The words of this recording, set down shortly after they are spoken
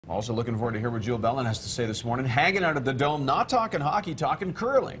Also looking forward to hear what Jewel Bellin has to say this morning. Hanging out at the Dome, not talking hockey, talking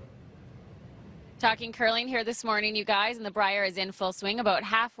curling. Talking curling here this morning, you guys, and the Brier is in full swing about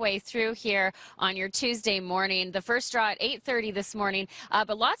halfway through here on your Tuesday morning. The first draw at 8:30 this morning,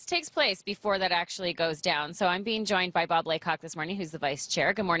 but lots takes place before that actually goes down. So I'm being joined by Bob Laycock this morning, who's the vice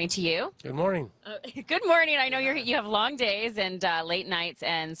chair. Good morning to you. Good morning. Good morning. I know you have long days and late nights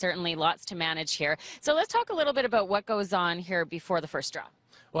and certainly lots to manage here. So let's talk a little bit about what goes on here before the first draw.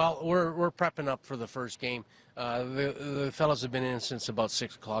 Well, we're prepping up for the first game. The fellows have been in since about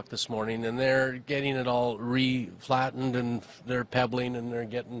 6 o'clock this morning, and they're getting it all re-flattened, and they're pebbling, and they're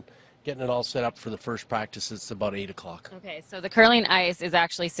getting it all set up for the first practice. It's about 8 o'clock. Okay, so the curling ice is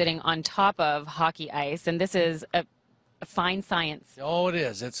actually sitting on top of hockey ice, and this is a fine science. Oh, it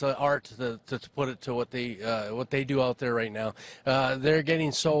is. It's an art to put it to what they do out there right now. They're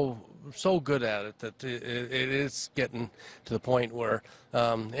getting so good at it that it is getting to the point where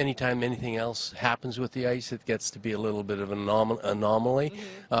anytime anything else happens with the ice, it gets to be a little bit of an anomaly.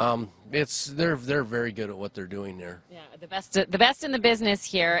 Mm-hmm. They're very good at what they're doing there. Yeah, the best in the business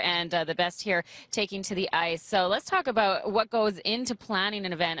here, and the best here taking to the ice. So let's talk about what goes into planning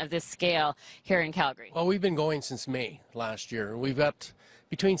an event of this scale here in Calgary. Well, we've been going since May last year. We've got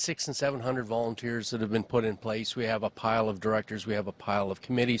between 600 and 700 volunteers that have been put in place. We have a pile of directors. We have a pile of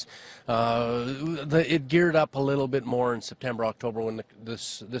committees. It geared up a little bit more in September, October when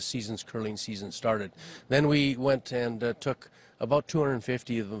this season's curling season started. Then we went and took about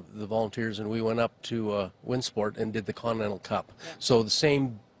 250 of the volunteers, and we went up to Winsport and did the Continental Cup. Yeah. So the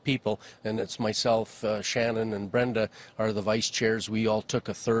same people, and it's myself, Shannon, and Brenda are the vice chairs. We all took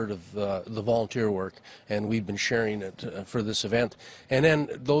a third of the volunteer work, and we've been sharing it for this event. And then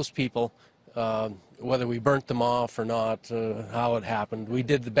those people, whether we burnt them off or not, how it happened, we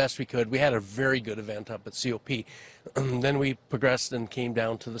did the best we could. We had a very good event up at COP. Then we progressed and came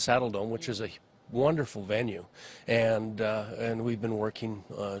down to the Saddle Dome, which is a wonderful venue, and we've been working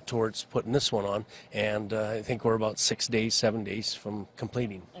towards putting this one on, and I think we're about 7 days from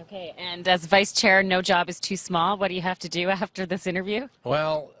completing. Okay, and as vice chair, no job is too small. What do you have to do after this interview?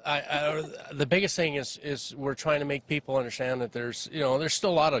 Well, the biggest thing is we're trying to make people understand that there's still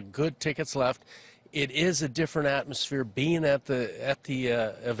a lot of good tickets left. It is a different atmosphere being at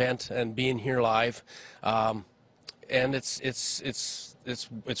the event and being here live, and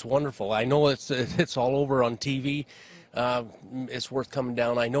it's wonderful. I know it's all over on TV. It's worth coming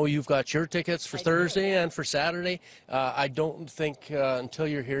down. I know you've got your tickets for Thursday and for Saturday. I don't think until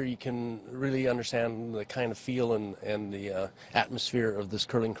you're here you can really understand the kind of feel and the atmosphere of this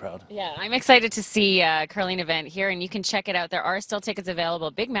curling crowd. Yeah, I'm excited to see a curling event here, and you can check it out. There are still tickets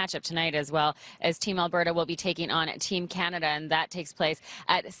available. Big matchup tonight as well, as Team Alberta will be taking on Team Canada, and that takes place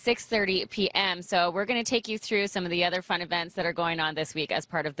at 6:30 p.m. So we're going to take you through some of the other fun events that are going on this week as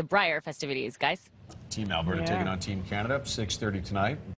part of the Brier festivities, guys. Team Alberta taking on Team Canada, 6:30 tonight.